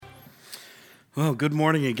Well, good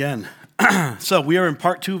morning again. So we are in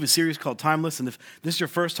part 2 of a series called Timeless, and if this is your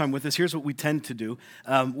first time with us, here's what we tend to do.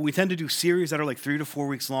 We tend to do series that are like 3 to 4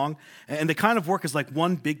 weeks long, and they kind of work as like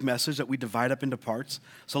one big message that we divide up into parts.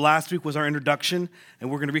 So last week was our introduction, and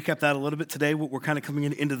we're going to recap that a little bit today. We're kind of coming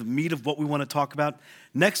into the meat of what we want to talk about.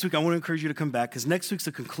 Next week, I want to encourage you to come back, because next week's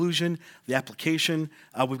the conclusion, the application.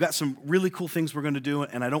 We've got some really cool things we're going to do,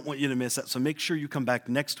 and I don't want you to miss that, so make sure you come back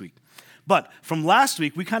next week. But from last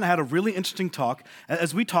week, we kind of had a really interesting talk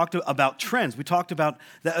as we talked about trends. We talked about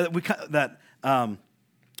that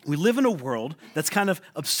we live in a world that's kind of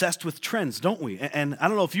obsessed with trends, don't we? And I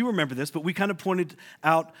don't know if you remember this, but we kind of pointed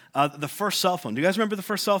out the first cell phone. Do you guys remember the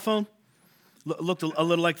first cell phone? Looked a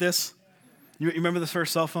little like this. You remember the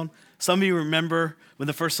first cell phone? Some of you remember when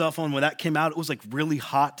the first cell phone, when that came out, it was like really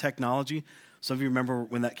hot technology. Some of you remember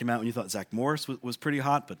when that came out and you thought Zach Morris was pretty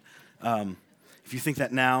hot, but if you think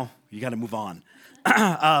that now, you got to move on.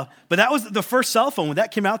 But that was the first cell phone. When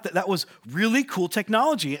that came out, that was really cool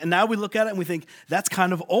technology. And now we look at it and we think, that's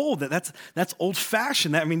kind of old. That's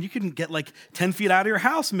old-fashioned. I mean, you can get like 10 feet out of your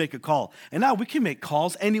house and make a call. And now we can make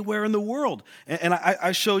calls anywhere in the world. And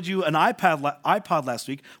I showed you an iPod last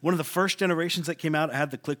week, one of the first generations that came out. It had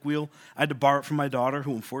the click wheel. I had to borrow it from my daughter,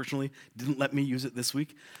 who unfortunately didn't let me use it this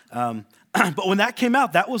week. But when that came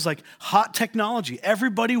out, that was like hot technology.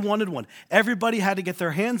 Everybody wanted one. Everybody had to get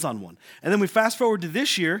their hands on one. And then we fast forward to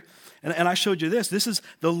this year, and I showed you this. This is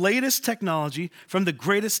the latest technology from the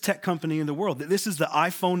greatest tech company in the world. This is the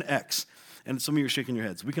iPhone X. And some of you are shaking your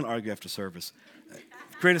heads. We can argue after service.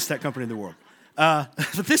 Greatest tech company in the world.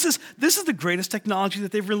 But this is the greatest technology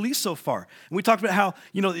that they've released so far. And we talked about how,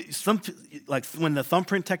 like when the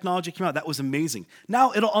thumbprint technology came out, that was amazing.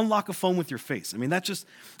 Now it'll unlock a phone with your face. I mean,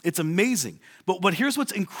 it's amazing. But here's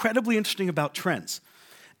what's incredibly interesting about trends,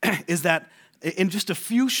 is that in just a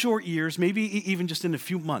few short years, maybe even just in a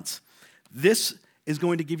few months, this is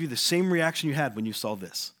going to give you the same reaction you had when you saw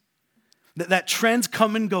this. That trends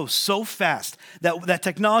come and go so fast. That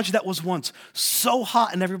technology that was once so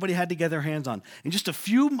hot and everybody had to get their hands on. In just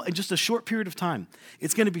a short period of time,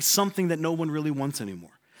 it's going to be something that no one really wants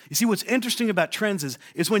anymore. You see, what's interesting about trends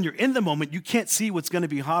is when you're in the moment, you can't see what's going to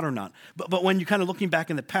be hot or not. But when you're kind of looking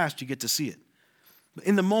back in the past, you get to see it. But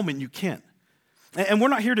in the moment, you can't. And we're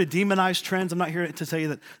not here to demonize trends. I'm not here to tell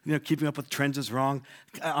you that keeping up with trends is wrong.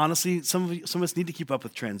 Honestly, some of us need to keep up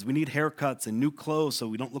with trends. We need haircuts and new clothes so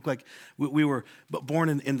we don't look like we were born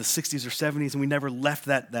in the 60s or 70s and we never left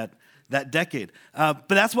that decade. But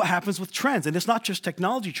that's what happens with trends. And it's not just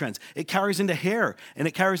technology trends. It carries into hair and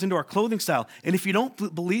it carries into our clothing style. And if you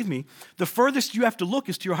don't believe me, the furthest you have to look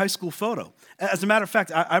is to your high school photo. As a matter of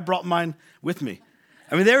fact, I brought mine with me.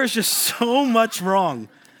 I mean, there is just so much wrong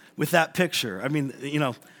with that picture. I mean,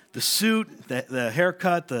 the suit, the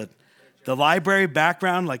haircut, the library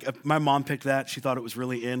background, like my mom picked that. She thought it was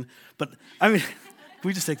really in. But, I mean, can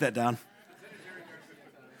we just take that down?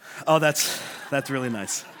 Oh, that's really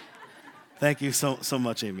nice. Thank you so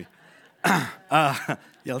much, Amy.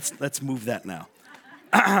 Let's move that now.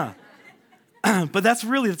 But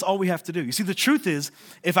that's all we have to do. You see, the truth is,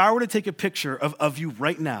 if I were to take a picture of you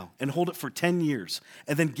right now and hold it for 10 years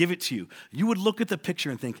and then give it to you, you would look at the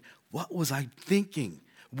picture and think, what was I thinking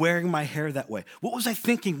wearing my hair that way? What was I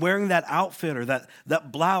thinking wearing that outfit or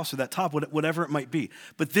that blouse or that top, whatever it might be?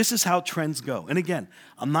 But this is how trends go. And again,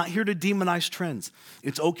 I'm not here to demonize trends.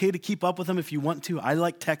 It's okay to keep up with them if you want to. I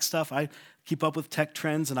like tech stuff. I keep up with tech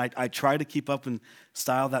trends, and I try to keep up in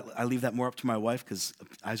style. That I leave that more up to my wife because,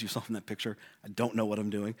 as you saw in that picture, I don't know what I'm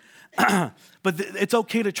doing. But it's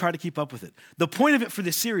okay to try to keep up with it. The point of it for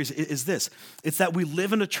this series is this. It's that we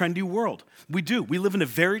live in a trendy world. We do. We live in a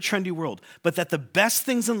very trendy world. But that the best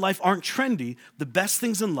things in life aren't trendy. The best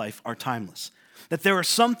things in life are timeless. That there are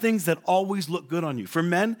some things that always look good on you. For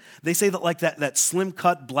men, they say that like that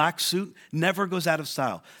slim-cut black suit never goes out of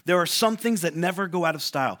style. There are some things that never go out of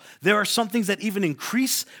style. There are some things that even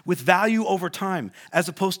increase with value over time as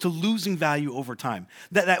opposed to losing value over time.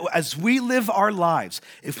 That as we live our lives,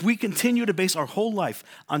 if we continue to base our whole life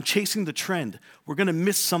on chasing the trend, we're going to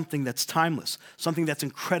miss something that's timeless, something that's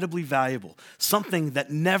incredibly valuable, something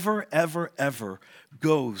that never, ever, ever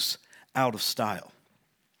goes out of style.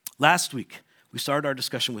 Last week, we started our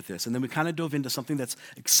discussion with this, and then we kind of dove into something that's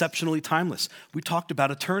exceptionally timeless. We talked about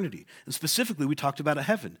eternity, and specifically, we talked about a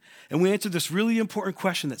heaven. And we answered this really important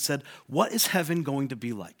question that said, what is heaven going to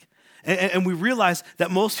be like? And we realize that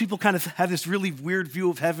most people kind of have this really weird view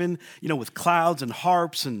of heaven, with clouds and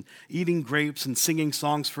harps and eating grapes and singing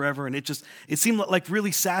songs forever. And it seemed like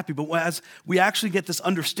really sappy. But as we actually get this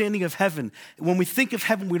understanding of heaven, when we think of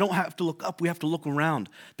heaven, we don't have to look up, we have to look around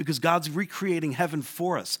because God's recreating heaven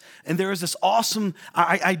for us. And there is this awesome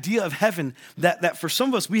idea of heaven that for some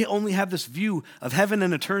of us, we only have this view of heaven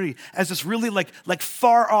and eternity as this really like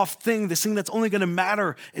far off thing, this thing that's only going to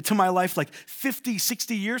matter to my life like 50,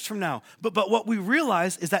 60 years from now. But what we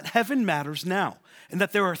realize is that heaven matters now, and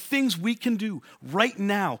that there are things we can do right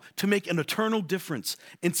now to make an eternal difference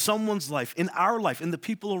in someone's life, in our life, in the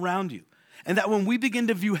people around you. And that when we begin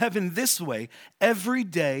to view heaven this way, every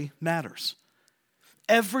day matters.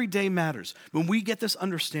 Every day matters. When we get this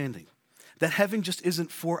understanding that heaven just isn't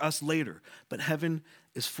for us later, but heaven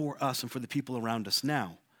is for us and for the people around us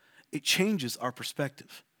now, it changes our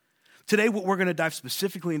perspective. Today, we're going to dive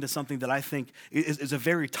specifically into something that I think is a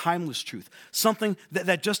very timeless truth, something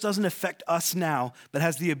that just doesn't affect us now, but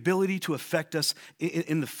has the ability to affect us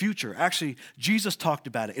in the future. Actually, Jesus talked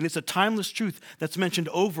about it, and it's a timeless truth that's mentioned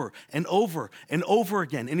over and over and over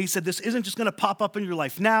again. And he said, this isn't just going to pop up in your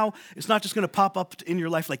life now. It's not just going to pop up in your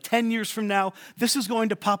life like 10 years from now. This is going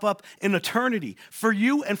to pop up in eternity for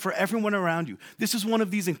you and for everyone around you. This is one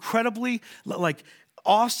of these incredibly,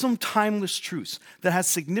 awesome, timeless truths that has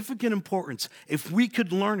significant importance if we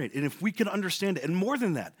could learn it and if we could understand it. And more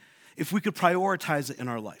than that, if we could prioritize it in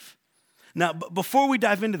our life. Now, before we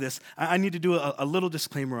dive into this, I need to do a little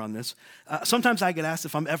disclaimer on this. Sometimes I get asked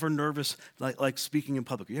if I'm ever nervous, like speaking in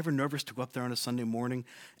public. Are you ever nervous to go up there on a Sunday morning?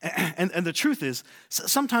 And the truth is,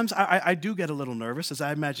 sometimes I do get a little nervous, as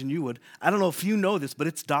I imagine you would. I don't know if you know this, but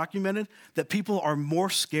it's documented that people are more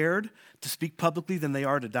scared to speak publicly than they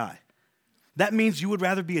are to die. That means you would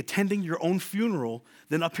rather be attending your own funeral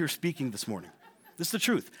than up here speaking this morning. That's the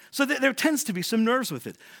truth. So there tends to be some nerves with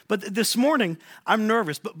it. But this morning, I'm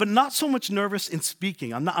nervous, but not so much nervous in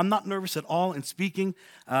speaking. I'm not nervous at all in speaking.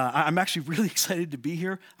 I'm actually really excited to be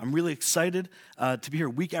here. I'm really excited to be here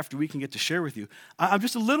week after week and get to share with you. I'm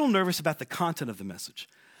just a little nervous about the content of the message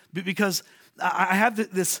because I have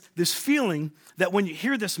this feeling that when you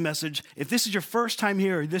hear this message, if this is your first time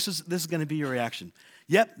here, this is going to be your reaction.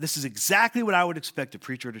 Yep, this is exactly what I would expect a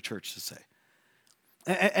preacher at a church to say.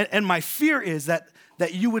 And my fear is that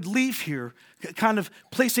you would leave here kind of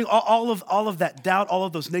placing all of that doubt, all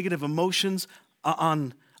of those negative emotions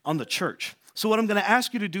on the church. So what I'm going to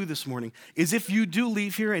ask you to do this morning is if you do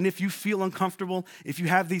leave here and if you feel uncomfortable, if you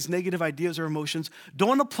have these negative ideas or emotions,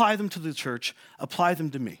 don't apply them to the church, apply them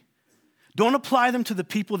to me. Don't apply them to the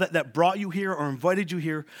people that brought you here or invited you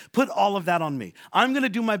here. Put all of that on me. I'm going to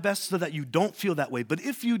do my best so that you don't feel that way. But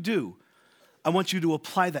if you do, I want you to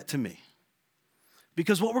apply that to me.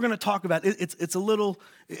 Because what we're going to talk about, it's a little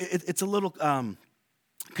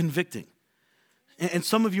convicting. And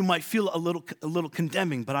some of you might feel a little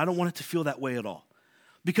condemning, but I don't want it to feel that way at all.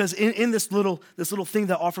 Because in this little thing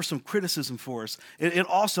that offers some criticism for us, it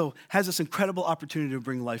also has this incredible opportunity to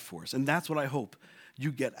bring life for us. And that's what I hope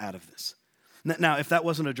you get out of this. Now, if that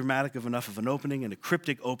wasn't a dramatic enough of an opening and a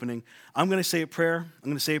cryptic opening, I'm going to say a prayer. I'm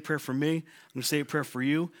going to say a prayer for me. I'm going to say a prayer for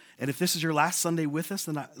you. And if this is your last Sunday with us,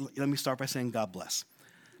 then let me start by saying God bless.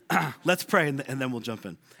 Let's pray, and then we'll jump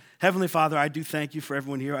in. Heavenly Father, I do thank you for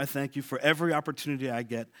everyone here. I thank you for every opportunity I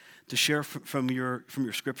get to share from your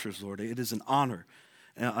scriptures, Lord. It is an honor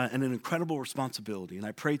and an incredible responsibility. And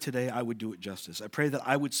I pray today I would do it justice. I pray that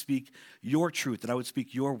I would speak your truth, that I would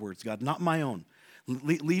speak your words, God, not my own.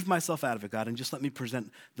 Leave myself out of it, God, and just let me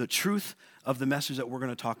present the truth of the message that we're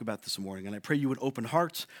going to talk about this morning. And I pray you would open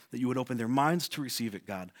hearts, that you would open their minds to receive it,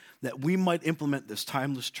 God, that we might implement this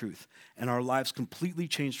timeless truth and our lives completely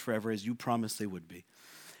changed forever as you promised they would be.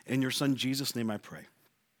 In your Son, Jesus' name I pray.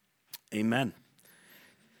 Amen.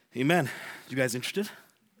 Amen. You guys interested?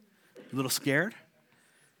 A little scared?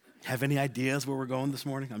 Have any ideas where we're going this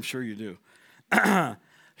morning? I'm sure you do.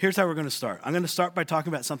 Here's how we're going to start. I'm going to start by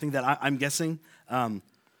talking about something that I'm guessing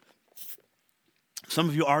some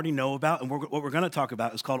of you already know about, and what we're going to talk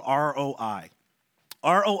about is called ROI.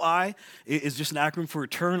 ROI is just an acronym for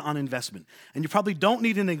return on investment. And you probably don't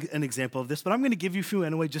need an example of this, but I'm going to give you a few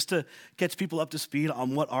anyway just to catch people up to speed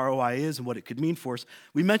on what ROI is and what it could mean for us.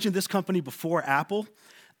 We mentioned this company before, Apple.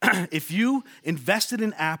 If you invested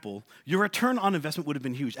in Apple, your return on investment would have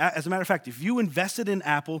been huge. As a matter of fact, if you invested in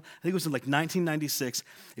Apple, I think it was in like 1996,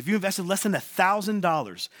 if you invested less than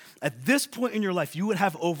 $1,000, at this point in your life, you would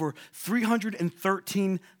have over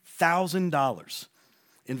 $313,000.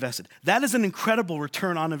 invested. That is an incredible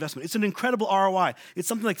return on investment. It's an incredible ROI. It's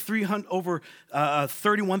something like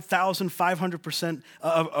 31,500%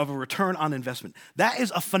 of a return on investment. That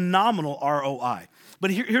is a phenomenal ROI.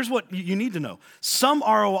 But here's what you need to know. Some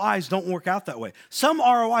ROIs don't work out that way. Some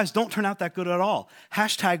ROIs don't turn out that good at all.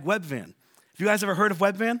 Hashtag Webvan. Have you guys ever heard of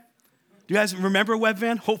Webvan? Do you guys remember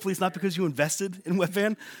Webvan? Hopefully it's not because you invested in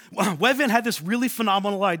Webvan. Webvan had this really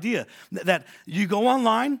phenomenal idea that you go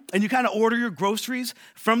online and you kind of order your groceries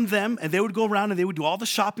from them, and they would go around and they would do all the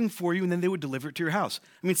shopping for you, and then they would deliver it to your house.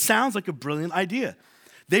 I mean, it sounds like a brilliant idea.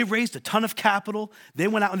 They raised a ton of capital. They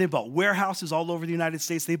went out and they bought warehouses all over the United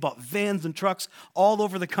States. They bought vans and trucks all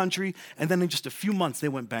over the country. And then in just a few months, they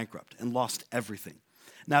went bankrupt and lost everything.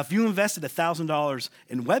 Now, if you invested $1,000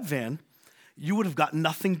 in Webvan, you would have gotten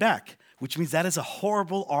nothing back, which means that is a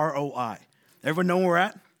horrible ROI. Everyone know where we're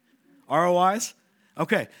at? ROIs?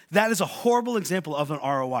 Okay, that is a horrible example of an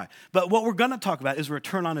ROI. But what we're going to talk about is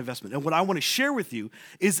return on investment. And what I want to share with you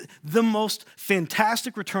is the most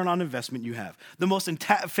fantastic return on investment you have, the most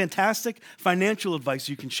fantastic financial advice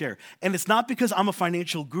you can share. And it's not because I'm a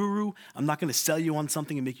financial guru. I'm not going to sell you on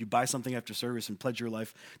something and make you buy something after service and pledge your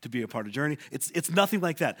life to be a part of Journey. It's nothing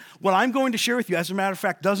like that. What I'm going to share with you, as a matter of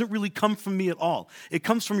fact, doesn't really come from me at all. It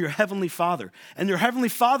comes from your Heavenly Father. And your Heavenly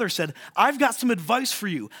Father said, I've got some advice for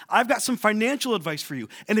you. I've got some financial advice for you.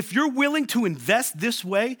 And if you're willing to invest this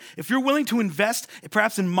way, if you're willing to invest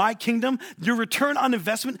perhaps in my kingdom, your return on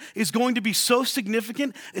investment is going to be so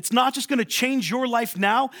significant. It's not just going to change your life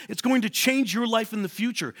now, it's going to change your life in the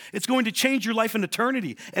future. It's going to change your life in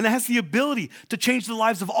eternity. And it has the ability to change the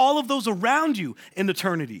lives of all of those around you in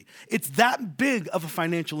eternity. It's that big of a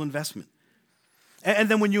financial investment. And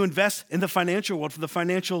then when you invest in the financial world, for the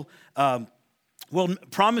financial world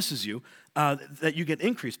promises you that you get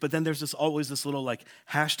increase, but then there's always this little like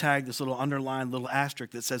hashtag, this little underlined little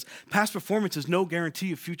asterisk that says past performance is no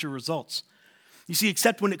guarantee of future results. You see,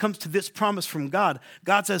 except when it comes to this promise from God,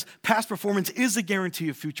 God says past performance is a guarantee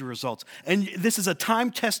of future results. And this is a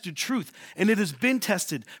time-tested truth, and it has been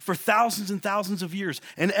tested for thousands and thousands of years.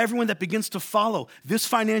 And everyone that begins to follow this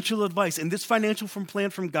financial advice and this financial plan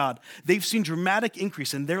from God, they've seen dramatic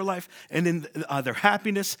increase in their life and in their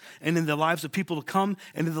happiness and in the lives of people to come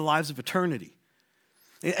and in the lives of eternity.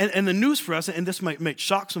 And the news for us, and this might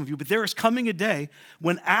shock some of you, but there is coming a day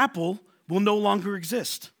when Apple will no longer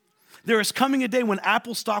exist. There is coming a day when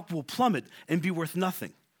Apple stock will plummet and be worth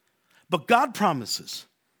nothing. But God promises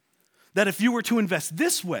that if you were to invest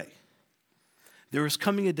this way, there is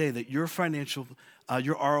coming a day that your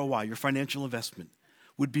ROI, your financial investment,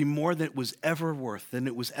 would be more than it was ever worth, than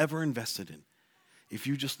it was ever invested in, if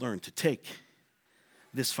you just learn to take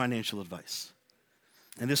this financial advice.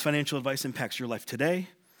 And this financial advice impacts your life today,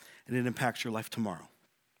 and it impacts your life tomorrow.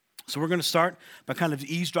 So we're going to start by kind of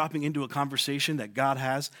eavesdropping into a conversation that God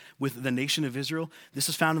has with the nation of Israel. This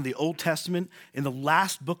is found in the Old Testament, in the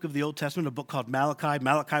last book of the Old Testament, a book called Malachi.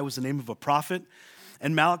 Malachi was the name of a prophet.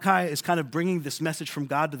 And Malachi is kind of bringing this message from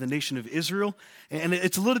God to the nation of Israel. And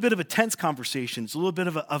it's a little bit of a tense conversation. It's a little bit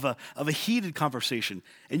of a heated conversation.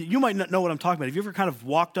 And you might not know what I'm talking about. Have you ever kind of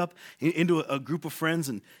walked up into a group of friends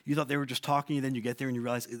and you thought they were just talking, and then you get there and you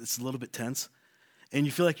realize it's a little bit tense? And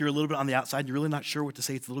you feel like you're a little bit on the outside, you're really not sure what to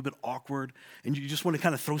say, it's a little bit awkward, and you just want to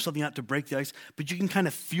kind of throw something out to break the ice, but you can kind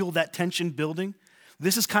of feel that tension building.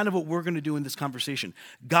 This is kind of what we're going to do in this conversation.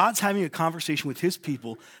 God's having a conversation with his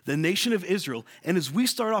people, the nation of Israel, and as we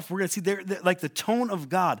start off, we're going to see like the tone of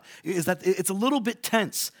God is that it's a little bit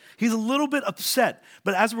tense. He's a little bit upset,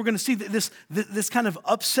 but as we're going to see this kind of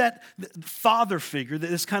upset father figure,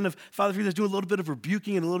 this kind of father figure that's doing a little bit of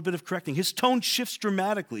rebuking and a little bit of correcting, his tone shifts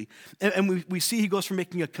dramatically, and we see he goes from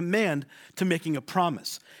making a command to making a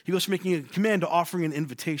promise. He goes from making a command to offering an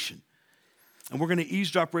invitation. And we're going to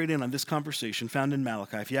eavesdrop right in on this conversation found in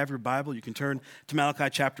Malachi. If you have your Bible, you can turn to Malachi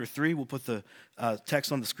chapter 3. We'll put the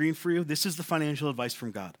text on the screen for you. This is the financial advice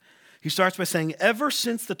from God. He starts by saying, ever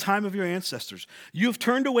since the time of your ancestors, you have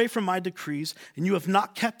turned away from my decrees, and you have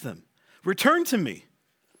not kept them. Return to me,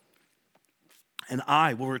 and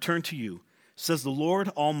I will return to you, says the Lord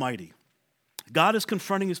Almighty. God is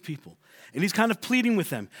confronting his people. And he's kind of pleading with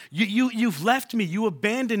them. You've left me. You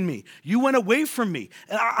abandoned me. You went away from me.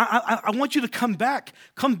 And I want you to come back.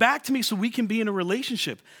 Come back to me so we can be in a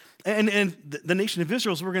relationship. And the nation of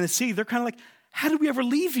Israel, as we're going to see, they're kind of like, how did we ever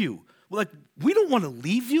leave you? Well, like, we don't want to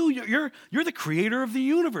leave you. You're the creator of the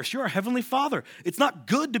universe. You're our heavenly Father. It's not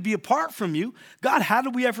good to be apart from you. God, how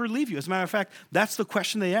did we ever leave you? As a matter of fact, that's the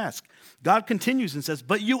question they ask. God continues and says,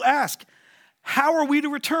 but you ask, how are we to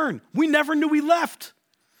return? We never knew we left.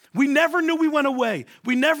 We never knew we went away.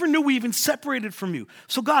 We never knew we even separated from you.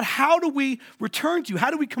 So God, how do we return to you?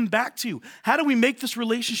 How do we come back to you? How do we make this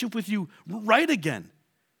relationship with you right again?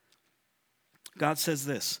 God says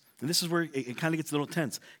this, and this is where it kind of gets a little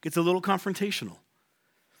tense, gets a little confrontational.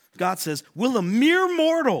 God says, will a mere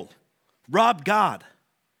mortal rob God?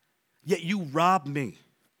 Yet you rob me.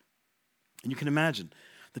 And you can imagine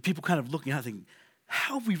the people kind of looking out thinking,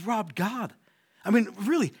 how have we robbed God? I mean,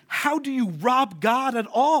 really, how do you rob God at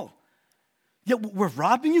all? Yet we're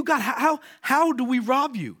robbing you, God. How do we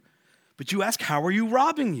rob you? But you ask, how are you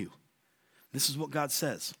robbing you? This is what God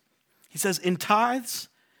says. He says, in tithes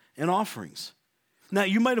and offerings. Now,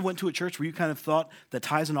 you might have went to a church where you kind of thought that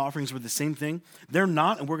tithes and offerings were the same thing. They're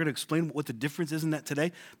not, and we're going to explain what the difference is in that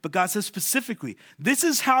today. But God says specifically, this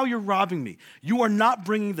is how you're robbing me. You are not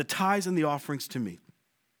bringing the tithes and the offerings to me.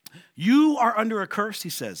 You are under a curse, he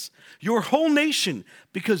says, your whole nation,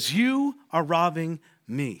 because you are robbing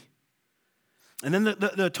me. And then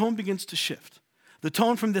the tone begins to shift. The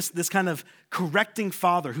tone from this kind of correcting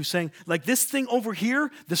father who's saying, like, this thing over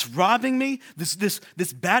here, this robbing me, this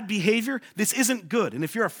bad behavior, this isn't good. And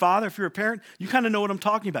if you're a father, if you're a parent, you kind of know what I'm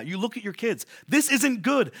talking about. You look at your kids. This isn't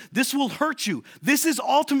good. This will hurt you. This is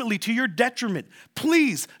ultimately to your detriment.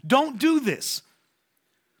 Please don't do this.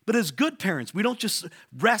 But as good parents, we don't just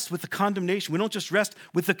rest with the condemnation. We don't just rest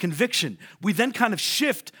with the conviction. We then kind of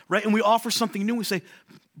shift, right? And we offer something new. We say,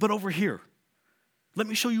 but over here, let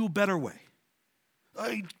me show you a better way.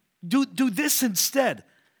 Do this instead,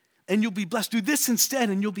 and you'll be blessed. Do this instead,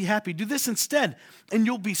 and you'll be happy. Do this instead, and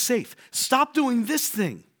you'll be safe. Stop doing this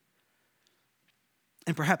thing,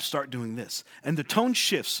 and perhaps start doing this. And the tone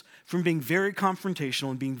shifts from being very confrontational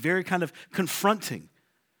and being very kind of confronting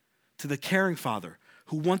to the caring father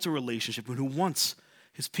who wants a relationship and who wants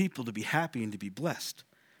his people to be happy and to be blessed.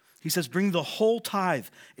 He says, bring the whole tithe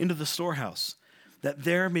into the storehouse, that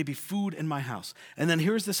there may be food in my house. And then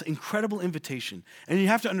here's this incredible invitation. And you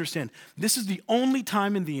have to understand, this is the only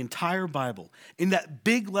time in the entire Bible, in that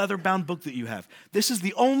big leather-bound book that you have, this is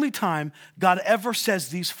the only time God ever says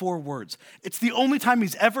these 4 words. It's the only time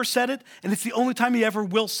he's ever said it, and it's the only time he ever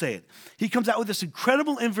will say it. He comes out with this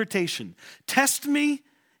incredible invitation. Test me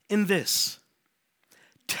in this.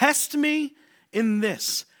 Test me in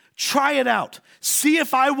this. Try it out. See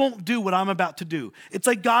if I won't do what I'm about to do. It's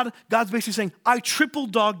like God's basically saying, I triple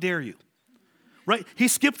dog dare you. Right? He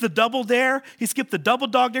skipped the double dare. He skipped the double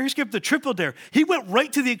dog dare. He skipped the triple dare. He went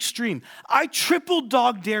right to the extreme. I triple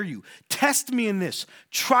dog dare you. Test me in this.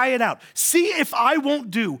 Try it out. See if I won't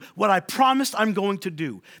do what I promised I'm going to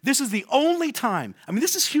do. This is the only time. I mean,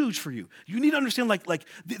 this is huge for you. You need to understand like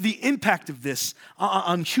the impact of this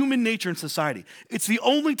on human nature and society. It's the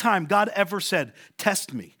only time God ever said,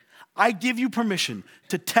 test me. I give you permission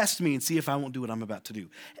to test me and see if I won't do what I'm about to do.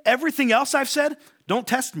 Everything else I've said, don't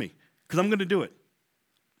test me, because I'm going to do it.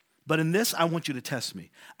 But in this, I want you to test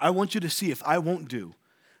me. I want you to see if I won't do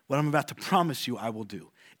what I'm about to promise you I will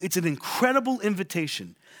do. It's an incredible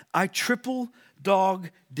invitation. I triple dog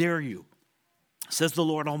dare you, says the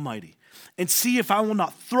Lord Almighty, and see if I will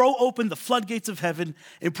not throw open the floodgates of heaven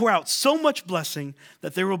and pour out so much blessing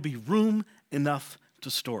that there will be room enough to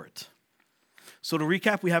store it. So to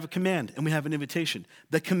recap, we have a command and we have an invitation.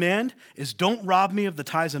 The command is don't rob me of the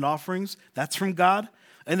tithes and offerings. That's from God.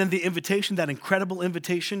 And then the invitation, that incredible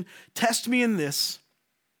invitation, test me in this,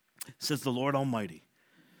 says the Lord Almighty.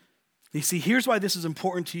 You see, here's why this is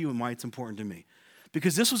important to you and why it's important to me.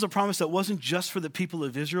 Because this was a promise that wasn't just for the people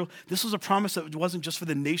of Israel. This was a promise that wasn't just for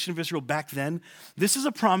the nation of Israel back then. This is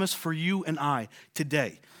a promise for you and I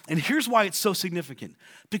today. And here's why it's so significant.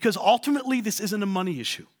 Because ultimately, this isn't a money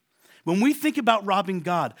issue. When we think about robbing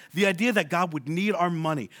God, the idea that God would need our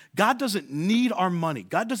money, God doesn't need our money.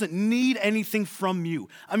 God doesn't need anything from you.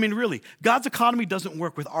 I mean, really, God's economy doesn't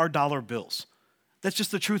work with our dollar bills. That's just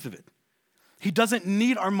the truth of it. He doesn't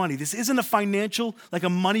need our money. This isn't a financial, like a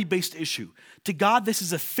money-based issue. To God, this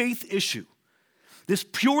is a faith issue. This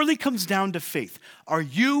purely comes down to faith. Are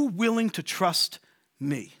you willing to trust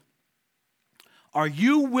me? Are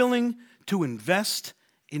you willing to invest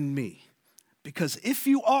in me? Because if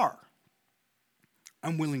you are,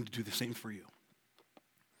 I'm willing to do the same for you.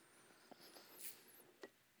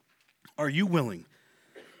 Are you willing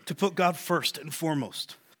to put God first and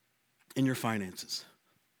foremost in your finances?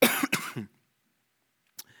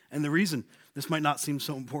 And the reason this might not seem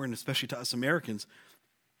so important, especially to us Americans,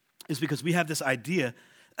 is because we have this idea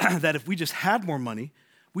that if we just had more money,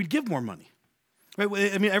 we'd give more money. Right?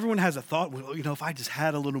 I mean, everyone has a thought, well, you know, if I just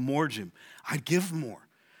had a little more, Jim, I'd give more.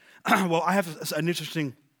 Well, I have an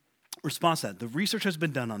interesting response to that. The research has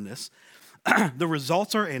been done on this, The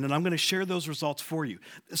results are in, and I'm going to share those results for you.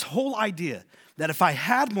 This whole idea that if I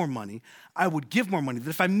had more money, I would give more money. That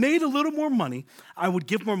if I made a little more money, I would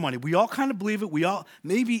give more money. We all kind of believe it. We all,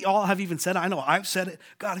 maybe all have even said it. I know I've said it.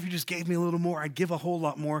 God, if you just gave me a little more, I'd give a whole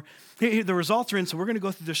lot more. Here, the results are in, so we're going to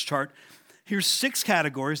go through this chart. Here's 6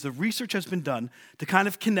 categories. The research has been done to kind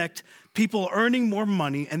of connect people earning more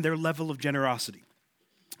money and their level of generosity.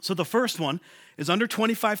 So the first one is under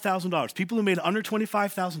 $25,000. People who made under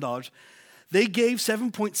 $25,000, they gave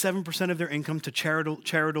 7.7% of their income to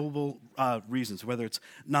charitable reasons, whether it's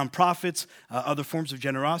nonprofits, other forms of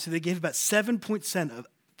generosity. They gave about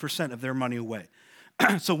 7% of their money away.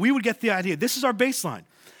 So we would get the idea. This is our baseline.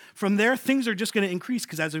 From there, things are just going to increase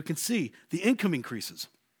because, as you can see, the income increases.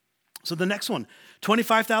 So the next one,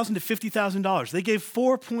 $25,000 to $50,000. They gave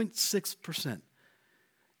 4.6%.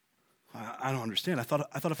 I don't understand. I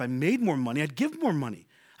thought if I made more money, I'd give more money.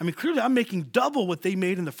 I mean, clearly I'm making double what they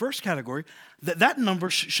made in the first category. That number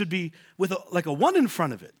should be with like a 1 in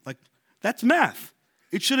front of it. Like, that's math.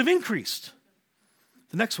 It should have increased.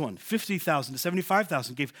 The next one, $50,000 to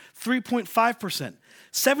 $75,000 gave 3.5%.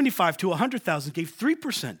 $75,000 to $100,000 gave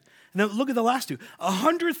 3%. And then look at the last two.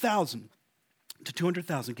 $100,000 to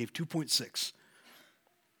 $200,000 gave 2.6.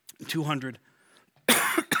 200,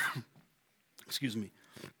 excuse me,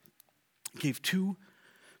 gave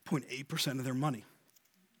 2.8% of their money.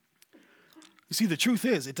 You see, the truth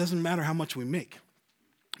is, it doesn't matter how much we make.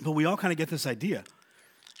 But we all kind of get this idea.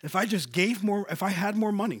 If I just gave more, if I had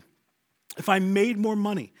more money, if I made more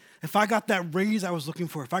money, if I got that raise I was looking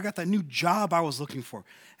for, if I got that new job I was looking for,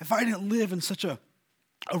 if I didn't live in such a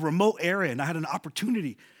remote area and I had an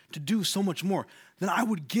opportunity to do so much more, then I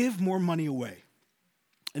would give more money away.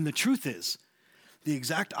 And the truth is, the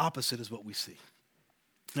exact opposite is what we see.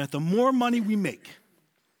 That the more money we make,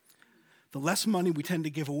 the less money we tend to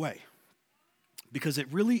give away. Because it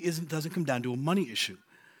really doesn't come down to a money issue.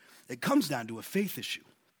 It comes down to a faith issue.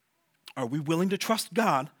 Are we willing to trust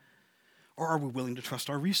God, or are we willing to trust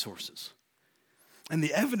our resources? And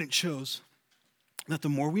the evidence shows that the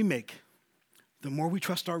more we make, the more we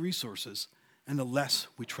trust our resources, and the less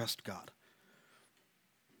we trust God.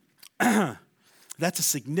 That's a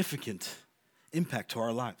significant impact to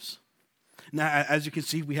our lives. Now, as you can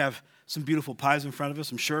see, we have some beautiful pies in front of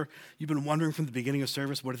us. I'm sure you've been wondering from the beginning of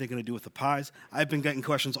service, what are they going to do with the pies? I've been getting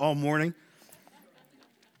questions all morning.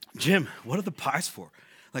 Jim, what are the pies for?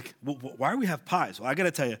 Like, why do we have pies? Well, I got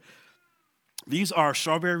to tell you, these are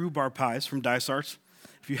strawberry rhubarb pies from Dysart's.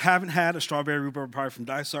 If you haven't had a strawberry rhubarb pie from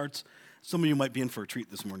Dysart's, some of you might be in for a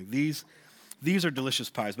treat this morning. These are delicious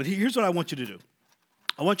pies. But here's what I want you to do.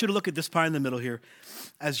 I want you to look at this pie in the middle here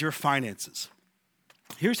as your finances.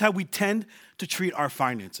 Here's how we tend to treat our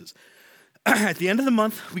finances. At the end of the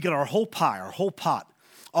month, we get our whole pie, our whole pot.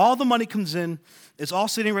 All the money comes in. It's all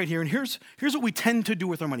sitting right here. And here's what we tend to do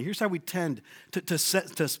with our money. Here's how we tend to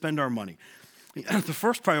spend our money. The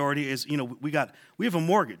first priority is, we have a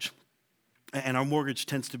mortgage. And our mortgage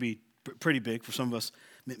tends to be pretty big for some of us,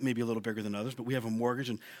 maybe a little bigger than others. But we have a mortgage,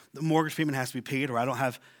 and the mortgage payment has to be paid, or I don't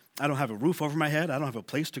have a roof over my head. I don't have a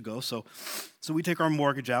place to go. So we take our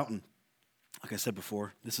mortgage out, and like I said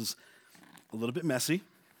before, this is a little bit messy,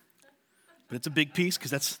 but it's a big piece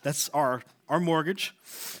because that's our mortgage.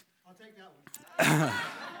 I'll take that one.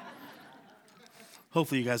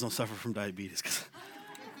 Hopefully you guys don't suffer from diabetes because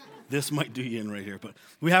this might do you in right here. But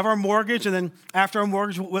we have our mortgage, and then after our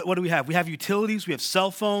mortgage, what do we have? We have utilities, we have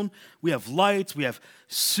cell phone, we have lights, we have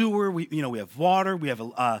sewer, we have water, we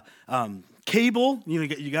have cable.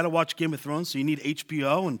 You got to watch Game of Thrones, so you need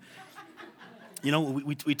HBO, and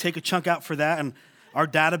we take a chunk out for that, and our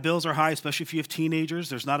data bills are high, especially if you have teenagers.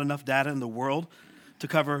 There's not enough data in the world to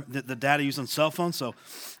cover the data used on cell phones, so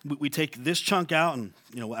we take this chunk out, and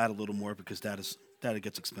we'll add a little more because data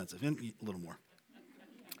gets expensive, and a little more.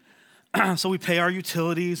 So we pay our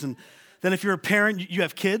utilities, and then if you're a parent, you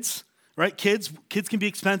have kids, right? Kids can be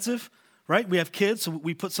expensive, right? We have kids, so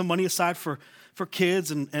we put some money aside for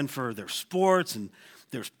kids and for their sports, and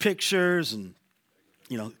there's pictures, and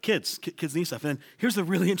kids need stuff. And here's the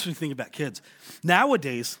really interesting thing about kids.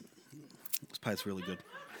 Nowadays, this pie's really good.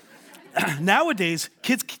 Nowadays,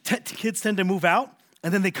 kids tend to move out,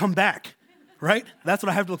 and then they come back, right? That's what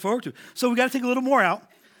I have to look forward to. So we got to take a little more out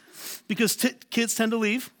because kids tend to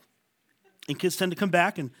leave, and kids tend to come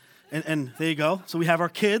back, and there you go. So we have our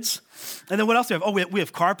kids. And then what else do we have? Oh, we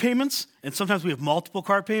have car payments, and sometimes we have multiple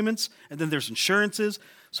car payments, and then there's insurances.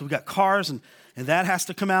 So we got cars, and that has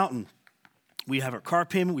to come out, and we have our car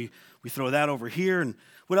payment. We throw that over here. And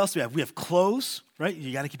what else do we have? We have clothes, right?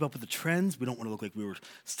 You got to keep up with the trends. We don't want to look like we were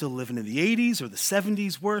still living in the 80s or the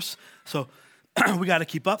 70s worse. So we got to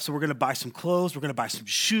keep up, so we're going to buy some clothes, we're going to buy some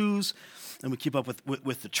shoes, and we keep up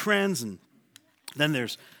with the trends. And then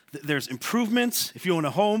there's improvements. If you own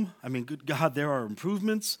a home, I mean, good God, there are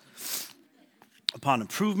improvements upon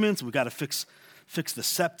improvements. We got to fix the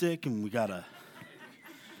septic, and we got to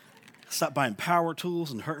stop buying power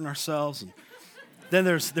tools and hurting ourselves. And then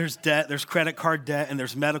there's debt, there's credit card debt, and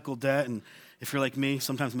there's medical debt. And if you're like me,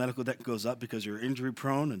 sometimes medical debt goes up because you're injury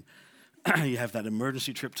prone, and you have that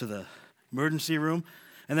emergency trip to the emergency room.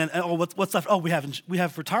 And then, what's left? Oh, we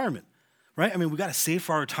have retirement, right? I mean, we got to save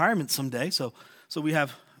for our retirement someday. So we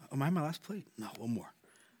have, am I on my last plate? No, one more.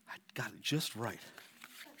 I got it just right.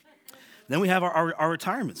 Then we have our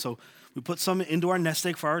retirement. So we put some into our nest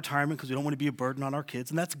egg for our retirement because we don't want to be a burden on our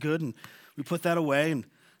kids, and that's good. And we put that away, and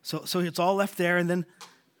so it's all left there. And then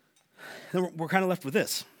we're kind of left with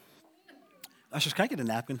this. Ushers, can I get a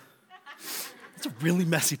napkin? It's a really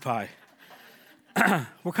messy pie.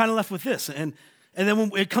 We're kind of left with this. And then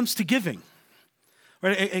when it comes to giving,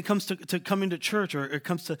 right? It comes to coming to church, or it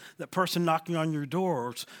comes to that person knocking on your door,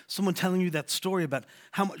 or someone telling you that story about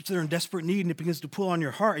how much they're in desperate need, and it begins to pull on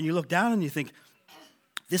your heart, and you look down and you think,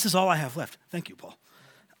 this is all I have left. Thank you, Paul.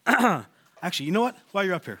 Actually, you know what? While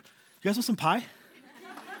you're up here, you guys want some pie?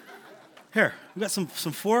 Here, we got some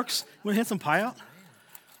forks. You want to hand some pie out?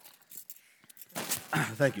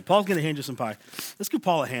 Thank you. Paul's going to hand you some pie. Let's give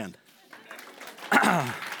Paul a hand.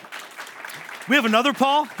 We have another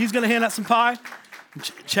Paul. He's going to hand out some pie.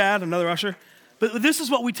 Chad, another usher. But this is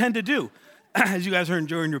what we tend to do. As you guys are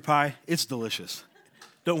enjoying your pie, it's delicious.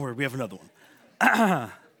 Don't worry, we have another one.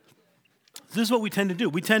 This is what we tend to do.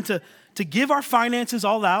 We tend to give our finances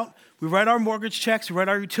all out. We write our mortgage checks. We write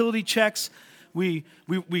our utility checks. We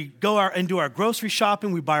go and do our grocery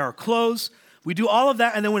shopping. We buy our clothes. We do all of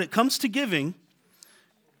that. And then when it comes to giving,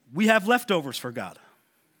 we have leftovers for God.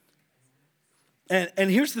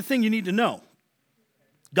 And here's the thing you need to know.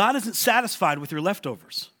 God isn't satisfied with your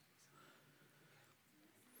leftovers.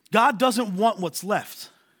 God doesn't want what's left.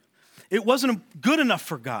 It wasn't good enough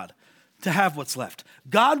for God to have what's left.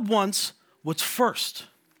 God wants what's first.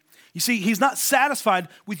 You see, he's not satisfied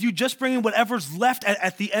with you just bringing whatever's left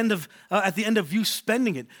at the end of you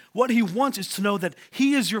spending it. What he wants is to know that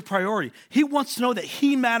he is your priority. He wants to know that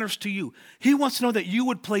he matters to you. He wants to know that you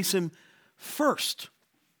would place him first,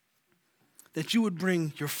 that you would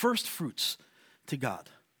bring your first fruits to God.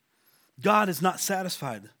 God is not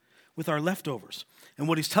satisfied with our leftovers. And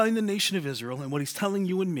what he's telling the nation of Israel and what he's telling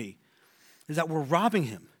you and me is that we're robbing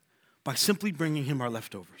him by simply bringing him our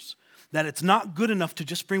leftovers. That it's not good enough to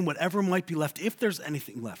just bring whatever might be left, if there's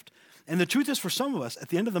anything left. And the truth is, for some of us, at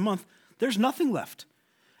the end of the month, there's nothing left.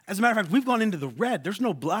 As a matter of fact, we've gone into the red. There's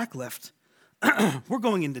no black left. We're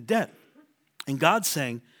going into debt. And God's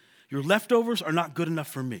saying, your leftovers are not good enough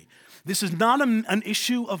for me. This is not an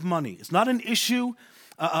issue of money. It's not an issue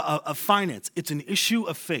of finance. It's an issue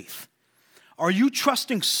of faith. Are you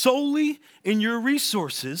trusting solely in your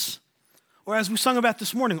resources? Or as we sung about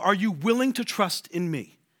this morning, are you willing to trust in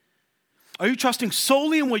me? Are you trusting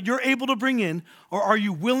solely in what you're able to bring in, or are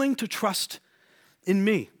you willing to trust in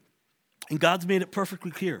me? And God's made it perfectly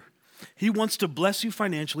clear. He wants to bless you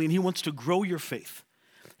financially, and he wants to grow your faith.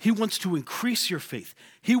 He wants to increase your faith.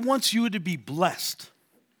 He wants you to be blessed.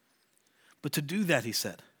 But to do that, he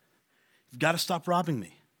said, you've got to stop robbing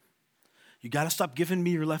me. You've got to stop giving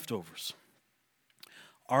me your leftovers.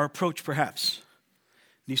 Our approach, perhaps,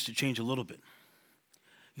 needs to change a little bit.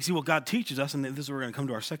 You see, what God teaches us, and this is where we're going to come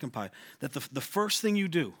to our second pie, that the first thing you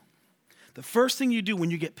do when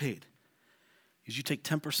you get paid is you take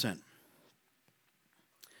 10%.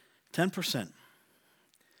 10%.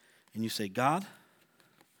 And you say, God,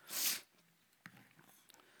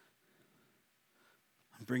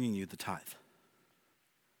 I'm bringing you the tithe.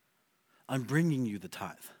 I'm bringing you the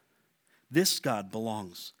tithe. This, God,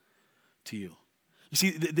 belongs to you. You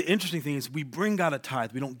see, the interesting thing is we bring God a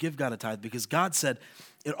tithe. We don't give God a tithe because God said,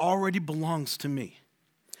 it already belongs to me.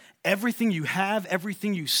 Everything you have,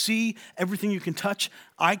 everything you see, everything you can touch,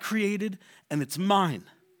 I created, and it's mine.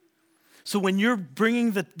 So when you're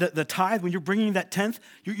bringing the tithe, when you're bringing that tenth,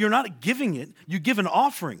 you're not giving it. You give an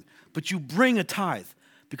offering, but you bring a tithe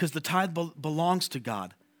because the tithe belongs to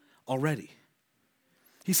God already.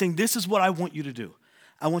 He's saying, this is what I want you to do.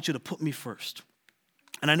 I want you to put me first.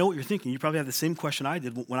 And I know what you're thinking. You probably have the same question I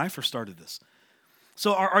did when I first started this.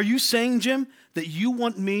 So are you saying, Jim, that you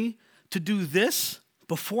want me to do this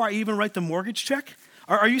before I even write the mortgage check?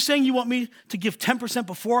 Are you saying you want me to give 10%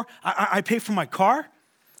 before I pay for my car?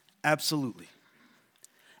 Absolutely.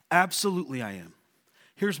 Absolutely I am.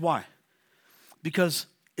 Here's why. Because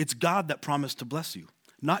it's God that promised to bless you,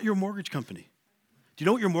 not your mortgage company. Do you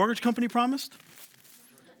know what your mortgage company promised?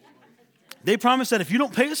 They promised that if you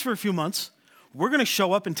don't pay us for a few months, we're going to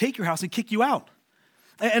show up and take your house and kick you out.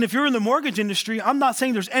 And if you're in the mortgage industry, I'm not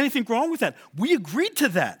saying there's anything wrong with that. We agreed to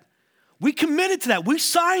that. We committed to that. We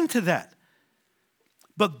signed to that.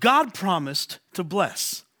 But God promised to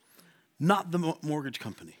bless, not the mortgage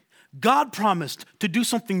company. God promised to do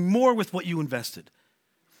something more with what you invested,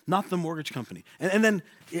 not the mortgage company. And then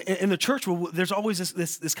in the church, well, there's always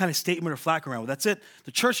this kind of statement or flack around. Well, that's it.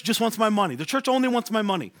 The church just wants my money. The church only wants my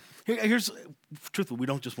money. Here's truthfully, we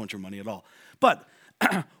don't just want your money at all. But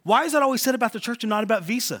why is that always said about the church and not about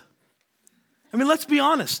Visa? I mean, let's be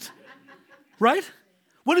honest, right?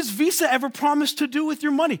 What has Visa ever promised to do with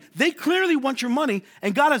your money? They clearly want your money,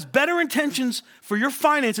 and God has better intentions for your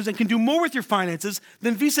finances and can do more with your finances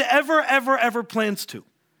than Visa ever plans to.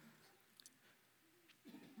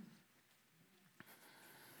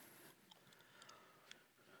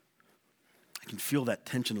 I can feel that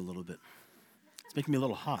tension a little bit. It's making me a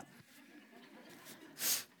little hot.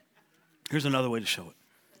 Here's another way to show it.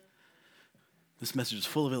 This message is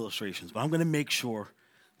full of illustrations, but I'm going to make sure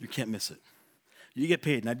you can't miss it. You get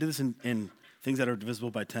paid, and I did this in things that are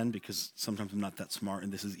divisible by 10 because sometimes I'm not that smart,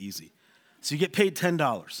 and this is easy. So you get paid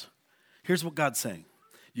 $10. Here's what God's saying.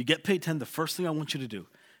 You get paid 10, the first thing I want you to do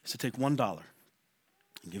is to take $1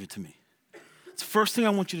 and give it to me. It's the first thing I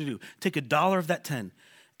want you to do. Take $1 of that 10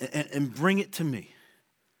 and bring it to me.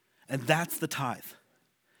 And that's the tithe.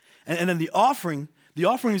 And then the offering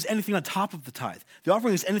is anything on top of the tithe. The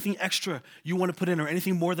offering is anything extra you want to put in or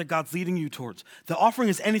anything more that God's leading you towards. The offering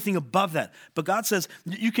is anything above that. But God says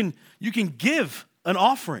you can give an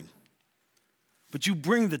offering, but you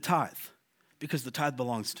bring the tithe because the tithe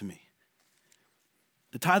belongs to me.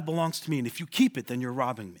 The tithe belongs to me, and if you keep it, then you're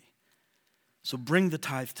robbing me. So bring the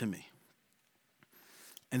tithe to me.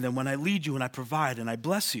 And then when I lead you and I provide and I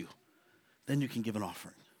bless you, then you can give an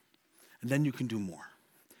offering. And then you can do more,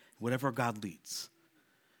 whatever God leads.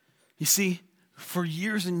 You see, for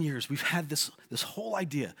years and years, we've had this whole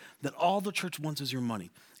idea that all the church wants is your money.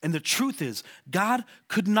 And the truth is, God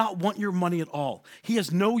could not want your money at all. He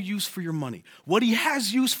has no use for your money. What he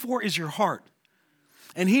has use for is your heart.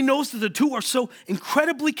 And he knows that the two are so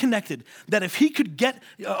incredibly connected that if he could get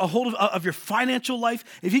a hold of your financial life,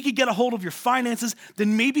 if he could get a hold of your finances,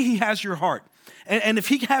 then maybe he has your heart. And if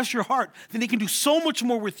he has your heart, then he can do so much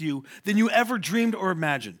more with you than you ever dreamed or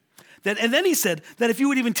imagined. And then he said that if you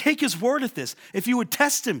would even take his word at this, if you would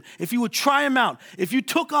test him, if you would try him out, if you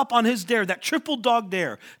took up on his dare, that triple dog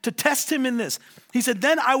dare, to test him in this, he said,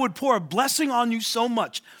 then I would pour a blessing on you so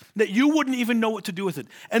much that you wouldn't even know what to do with it.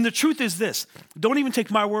 And the truth is this, don't even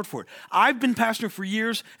take my word for it. I've been pastoring for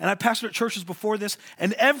years, and I pastored at churches before this,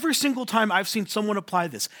 and every single time I've seen someone apply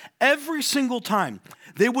this, every single time,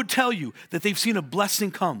 they would tell you that they've seen a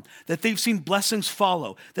blessing come, that they've seen blessings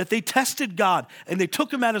follow, that they tested God, and they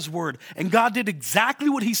took him at his word, and God did exactly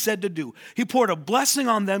what he said to do. He poured a blessing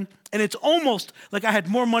on them, and it's almost like I had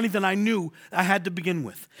more money than I knew I had to begin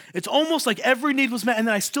with. It's almost like every need was met, and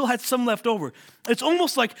then I still had some left over. It's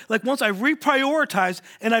almost like once I reprioritized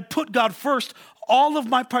and I put God first, all of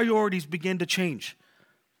my priorities began to change.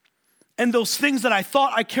 And those things that I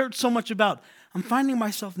thought I cared so much about, I'm finding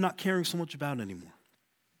myself not caring so much about anymore.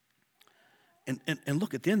 And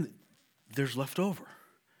look, at the end, there's left over.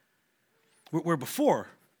 Where before,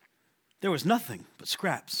 there was nothing but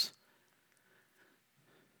scraps.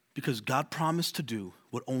 Because God promised to do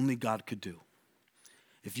what only God could do.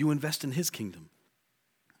 If you invest in his kingdom,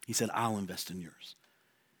 he said, I'll invest in yours.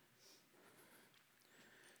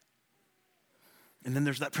 And then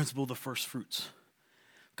there's that principle of the first fruits.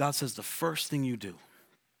 God says the first thing you do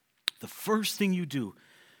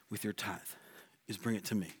with your tithe is bring it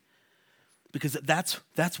to me. Because that's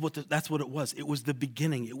what it was. It was the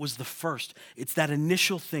beginning. It was the first. It's that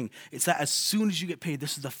initial thing. It's that as soon as you get paid,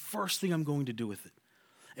 this is the first thing I'm going to do with it.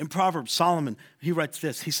 In Proverbs, Solomon, he writes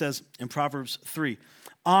this. He says in Proverbs 3,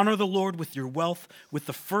 honor the Lord with your wealth, with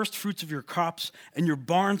the first fruits of your crops, and your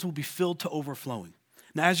barns will be filled to overflowing.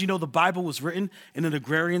 Now, as you know, the Bible was written in an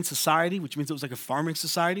agrarian society, which means it was like a farming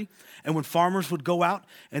society. And when farmers would go out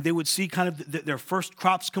and they would see kind of their first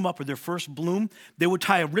crops come up or their first bloom, they would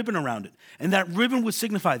tie a ribbon around it. And that ribbon would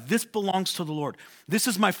signify, this belongs to the Lord. This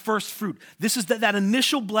is my first fruit. This is that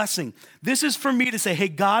initial blessing. This is for me to say, hey,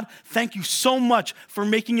 God, thank you so much for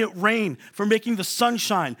making it rain, for making the sun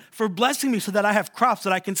shine, for blessing me so that I have crops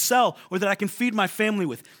that I can sell or that I can feed my family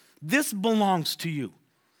with. This belongs to you.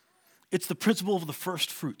 It's the principle of the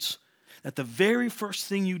first fruits, that the very first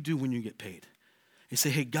thing you do when you get paid is say,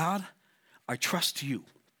 hey, God, I trust you,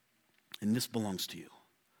 and this belongs to you.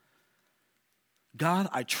 God,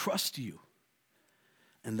 I trust you,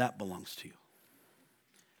 and that belongs to you.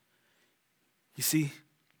 You see,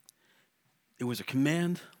 It was a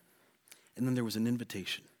command, and then there was an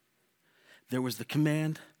invitation. There was the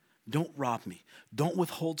command, don't rob me. Don't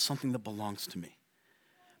withhold something that belongs to me.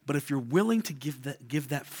 But if you're willing to give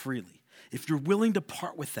that freely, if you're willing to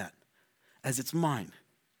part with that as it's mine,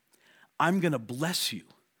 I'm going to bless you.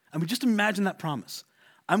 I mean, just imagine that promise.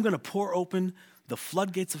 I'm going to pour open the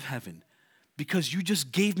floodgates of heaven because you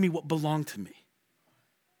just gave me what belonged to me.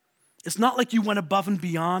 It's not like you went above and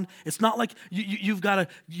beyond. It's not like you've got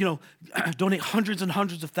to, donate hundreds and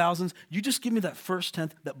hundreds of thousands. You just give me that first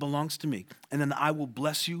tenth that belongs to me, and then I will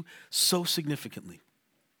bless you so significantly.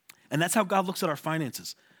 And that's how God looks at our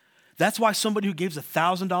finances. That's why somebody who gives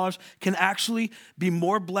 $1,000 can actually be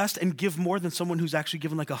more blessed and give more than someone who's actually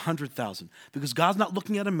given like 100,000. Because God's not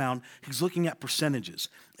looking at amount, he's looking at percentages.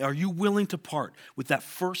 Are you willing to part with that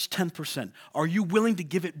first 10%? Are you willing to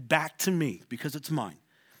give it back to me because it's mine?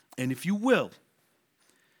 And if you will,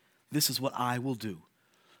 this is what I will do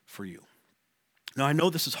for you. Now, I know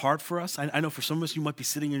this is hard for us. I know for some of us, you might be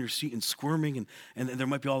sitting in your seat and squirming, and there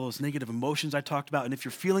might be all those negative emotions I talked about. And if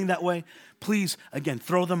you're feeling that way, please, again,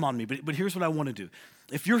 throw them on me. But here's what I want to do.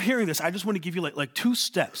 If you're hearing this, I just want to give you like two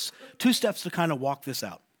steps to kind of walk this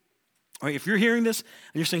out. All right, if you're hearing this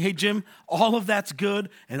and you're saying, hey, Jim, all of that's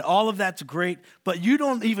good and all of that's great, but you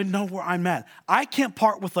don't even know where I'm at. I can't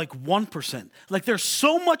part with like 1%. Like there's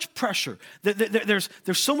so much pressure. There's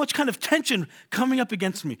so much kind of tension coming up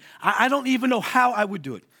against me. I don't even know how I would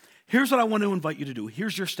do it. Here's what I want to invite you to do.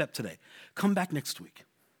 Here's your step today. Come back next week.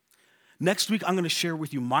 Next week, I'm going to share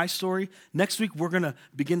with you my story. Next week, we're going to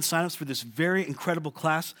begin signups for this very incredible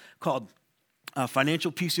class called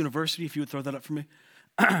Financial Peace University, if you would throw that up for me.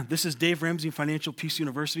 This is Dave Ramsey, Financial Peace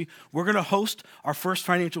University. We're going to host our first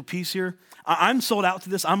Financial Peace here. I'm sold out to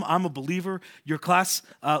this. I'm a believer. Your class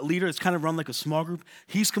leader is kind of run like a small group.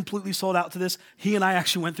 He's completely sold out to this. He and I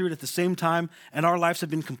actually went through it at the same time, and our lives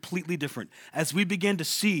have been completely different. As we begin to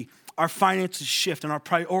see our finances shift and our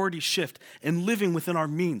priorities shift and living within our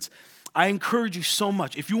means, I encourage you so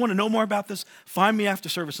much. If you want to know more about this, find me after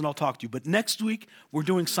service and I'll talk to you. But next week, we're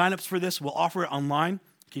doing signups for this. We'll offer it online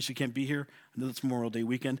in case you can't be here. I know it's Memorial Day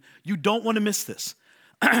weekend. You don't want to miss this.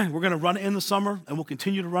 We're going to run it in the summer, and we'll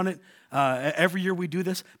continue to run it every year we do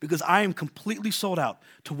this because I am completely sold out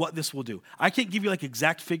to what this will do. I can't give you like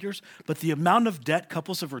exact figures, but the amount of debt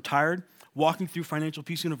couples have retired walking through Financial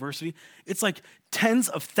Peace University, it's like tens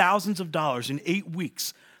of thousands of dollars in 8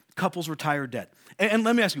 weeks. Couples retire debt. And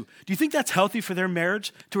let me ask you, do you think that's healthy for their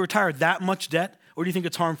marriage to retire that much debt, or do you think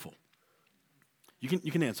it's harmful? You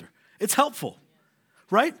can answer. It's helpful,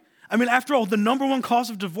 right? I mean, after all, the number one cause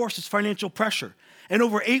of divorce is financial pressure. And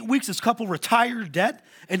over 8 weeks, this couple retire debt,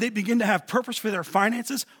 and they begin to have purpose for their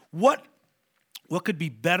finances. What could be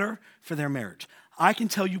better for their marriage? I can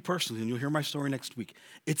tell you personally, and you'll hear my story next week,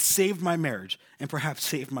 it saved my marriage and perhaps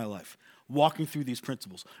saved my life. Walking through these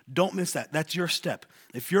principles. Don't miss that. That's your step.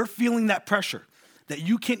 If you're feeling that pressure, that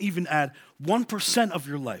you can't even add 1% of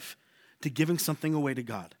your life to giving something away to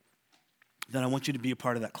God, then I want you to be a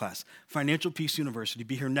part of that class. Financial Peace University.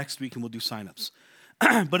 Be here next week and we'll do signups.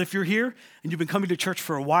 But if you're here and you've been coming to church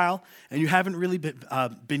for a while and you haven't really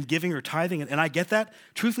been giving or tithing, and I get that,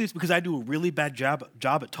 truthfully it's because I do a really bad job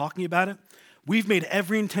at talking about it. We've made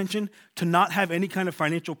every intention to not have any kind of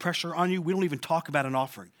financial pressure on you. We don't even talk about an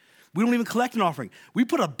offering. We don't even collect an offering. We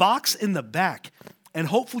put a box in the back, and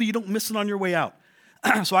hopefully you don't miss it on your way out.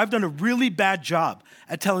 So I've done a really bad job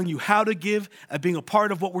at telling you how to give, at being a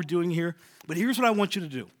part of what we're doing here. But here's what I want you to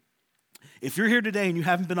do. If you're here today and you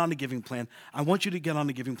haven't been on a giving plan, I want you to get on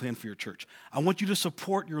a giving plan for your church. I want you to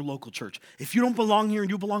support your local church. If you don't belong here and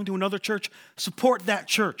you belong to another church, support that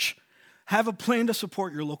church. Have a plan to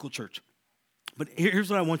support your local church. But here's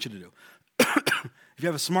what I want you to do. If you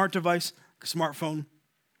have a smart device, a smartphone,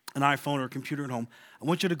 an iPhone or a computer at home, I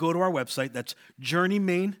want you to go to our website. That's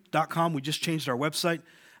journeymain.com. We just changed our website,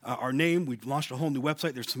 our name. We've launched a whole new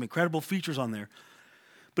website. There's some incredible features on there.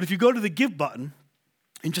 But if you go to the Give button,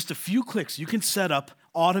 in just a few clicks, you can set up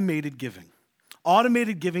automated giving.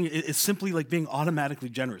 Automated giving is simply like being automatically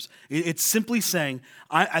generous. It's simply saying,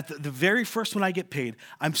 at the very first when I get paid,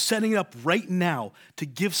 I'm setting it up right now to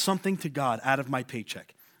give something to God out of my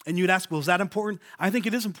paycheck. And you'd ask, well, is that important? I think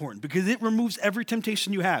it is important because it removes every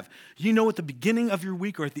temptation you have. You know, at the beginning of your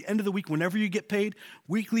week or at the end of the week, whenever you get paid,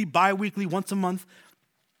 weekly, bi-weekly, once a month,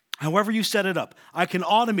 however you set it up, I can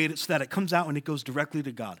automate it so that it comes out and it goes directly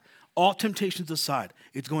to God. All temptations aside,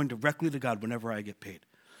 it's going directly to God whenever I get paid.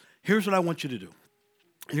 Here's what I want you to do.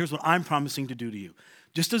 And here's what I'm promising to do to you.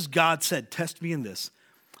 Just as God said, test me in this,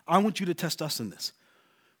 I want you to test us in this.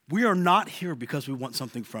 We are not here because we want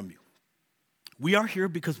something from you. We are here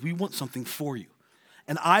because we want something for you.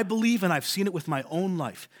 And I believe, and I've seen it with my own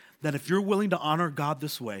life, that if you're willing to honor God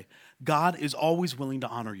this way, God is always willing to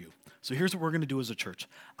honor you. So here's what we're going to do as a church.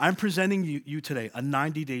 I'm presenting you today a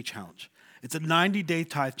 90-day challenge. It's a 90-day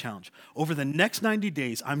tithe challenge. Over the next 90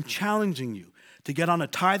 days, I'm challenging you to get on a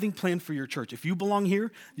tithing plan for your church. If you belong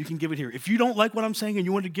here, you can give it here. If you don't like what I'm saying and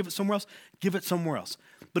you want to give it somewhere else, give it somewhere else.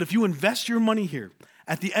 But if you invest your money here,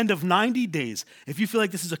 at the end of 90 days, if you feel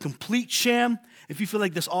like this is a complete sham, if you feel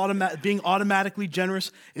like this being automatically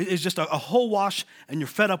generous is just a whole wash and you're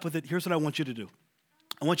fed up with it, here's what I want you to do.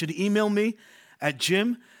 I want you to email me at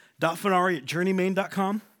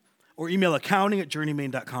jim.finari@journeymain.com or email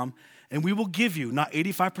accounting@journeymain.com, and we will give you not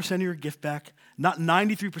 85% of your gift back, not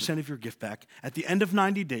 93% of your gift back. At the end of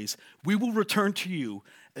 90 days, we will return to you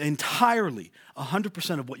entirely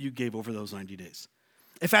 100% of what you gave over those 90 days.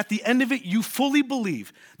 If at the end of it you fully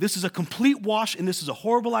believe this is a complete wash and this is a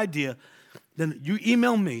horrible idea, then you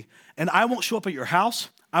email me and I won't show up at your house.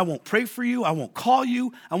 I won't pray for you. I won't call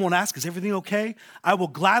you. I won't ask, is everything okay? I will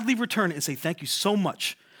gladly return it and say, thank you so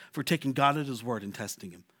much for taking God at his word and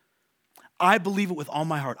testing him. I believe it with all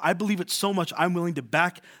my heart. I believe it so much I'm willing to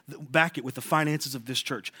back it with the finances of this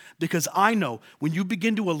church, because I know when you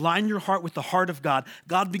begin to align your heart with the heart of God,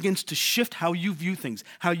 God begins to shift how you view things,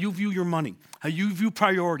 how you view your money, how you view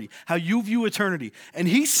priority, how you view eternity. And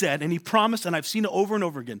he said, and he promised, and I've seen it over and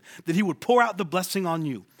over again, that he would pour out the blessing on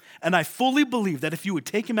you. And I fully believe that if you would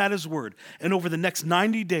take him at his word and over the next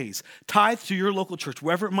 90 days, tithe to your local church,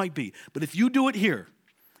 wherever it might be, but if you do it here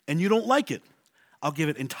and you don't like it, I'll give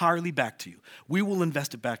it entirely back to you. We will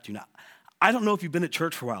invest it back to you. Now, I don't know if you've been at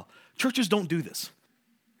church for a while. Churches don't do this.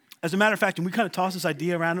 As a matter of fact, and we kind of tossed this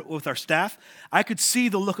idea around with our staff, I could see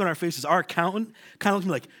the look on our faces. Our accountant kind of looked at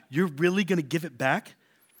me like, you're really going to give it back?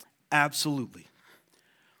 Absolutely.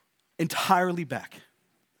 Entirely back.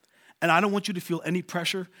 And I don't want you to feel any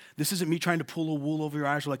pressure. This isn't me trying to pull a wool over your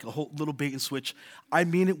eyes or like a whole little bait and switch. I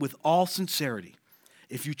mean it with all sincerity.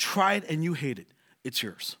 If you try it and you hate it, it's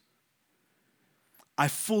yours. I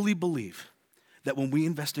fully believe that when we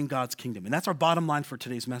invest in God's kingdom, and that's our bottom line for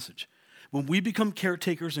today's message, when we become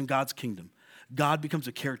caretakers in God's kingdom, God becomes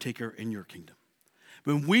a caretaker in your kingdom.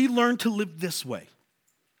 When we learn to live this way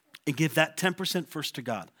and give that 10% first to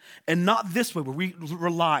God, and not this way where we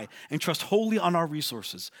rely and trust wholly on our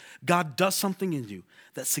resources, God does something in you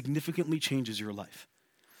that significantly changes your life.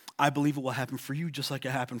 I believe it will happen for you just like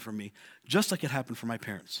it happened for me, just like it happened for my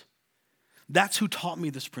parents. That's who taught me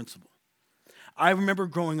this principle. I remember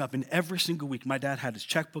growing up and every single week, my dad had his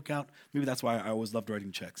checkbook out. Maybe that's why I always loved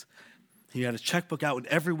writing checks. He had his checkbook out, and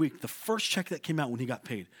every week, the first check that came out when he got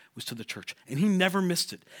paid was to the church. And he never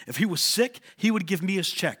missed it. If he was sick, he would give me his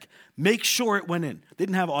check. Make sure it went in. They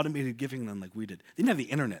didn't have automated giving then like we did. They didn't have the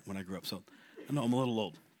internet when I grew up, so I know I'm a little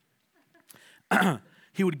old.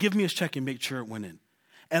 He would give me his check and make sure it went in.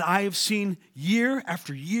 And I have seen year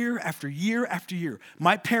after year after year after year,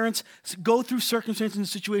 my parents go through circumstances and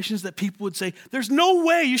situations that people would say, there's no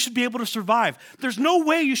way you should be able to survive. There's no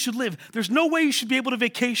way you should live. There's no way you should be able to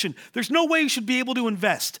vacation. There's no way you should be able to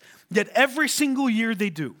invest. Yet every single year they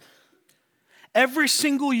do. Every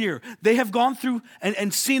single year, they have gone through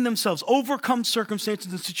and seen themselves overcome circumstances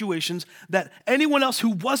and situations that anyone else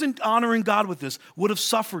who wasn't honoring God with this would have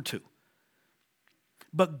suffered to.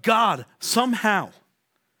 But God somehow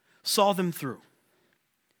saw them through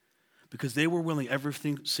because they were willing every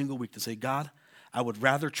single week to say, God, I would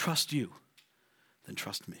rather trust you than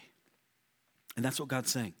trust me. And that's what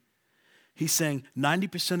God's saying. He's saying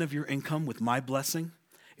 90% of your income with my blessing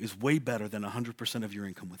is way better than 100% of your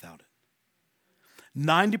income without it.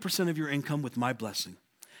 90% of your income with my blessing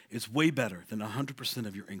is way better than 100%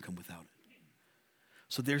 of your income without it.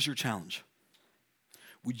 So there's your challenge.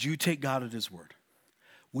 Would you take God at his word?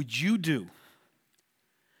 Would you do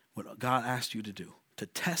what God asked you to do, to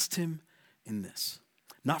test him in this?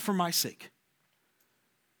 Not for my sake,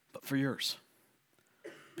 but for yours.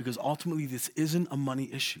 Because ultimately, this isn't a money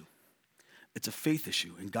issue. It's a faith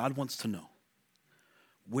issue, and God wants to know,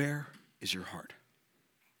 where is your heart?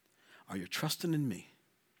 Are you trusting in me,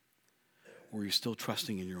 or are you still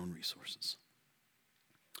trusting in your own resources?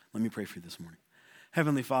 Let me pray for you this morning.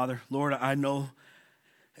 Heavenly Father, Lord, I know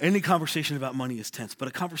any conversation about money is tense, but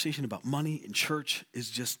a conversation about money in church is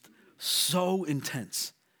just so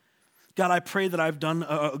intense. God, I pray that I've done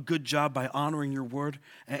a good job by honoring your word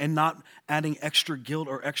and not adding extra guilt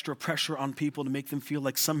or extra pressure on people to make them feel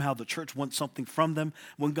like somehow the church wants something from them.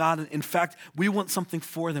 When God, in fact, we want something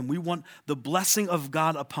for them. We want the blessing of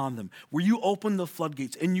God upon them, where you open the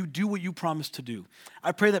floodgates and you do what you promised to do.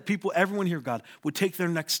 I pray that people, everyone here, God, would take their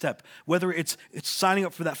next step, whether it's signing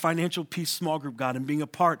up for that financial peace small group, God, and being a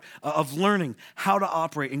part of learning how to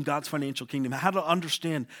operate in God's financial kingdom, how to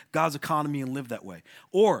understand God's economy and live that way.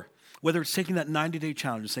 Or whether it's taking that 90-day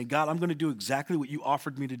challenge and saying, God, I'm going to do exactly what you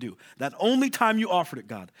offered me to do. That only time you offered it,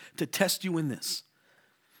 God, to test you in this.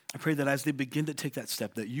 I pray that as they begin to take that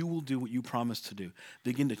step, that you will do what you promised to do.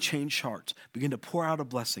 Begin to change hearts. Begin to pour out a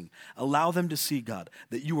blessing. Allow them to see, God,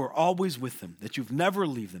 that you are always with them, that you've never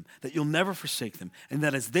leave them, that you'll never forsake them, and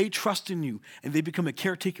that as they trust in you and they become a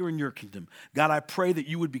caretaker in your kingdom, God, I pray that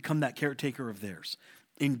you would become that caretaker of theirs.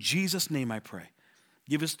 In Jesus' name I pray.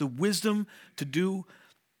 Give us the wisdom to do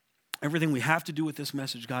everything we have to do with this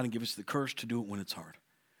message, God, and give us the courage to do it when it's hard.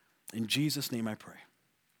 In Jesus' name I pray.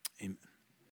 Amen.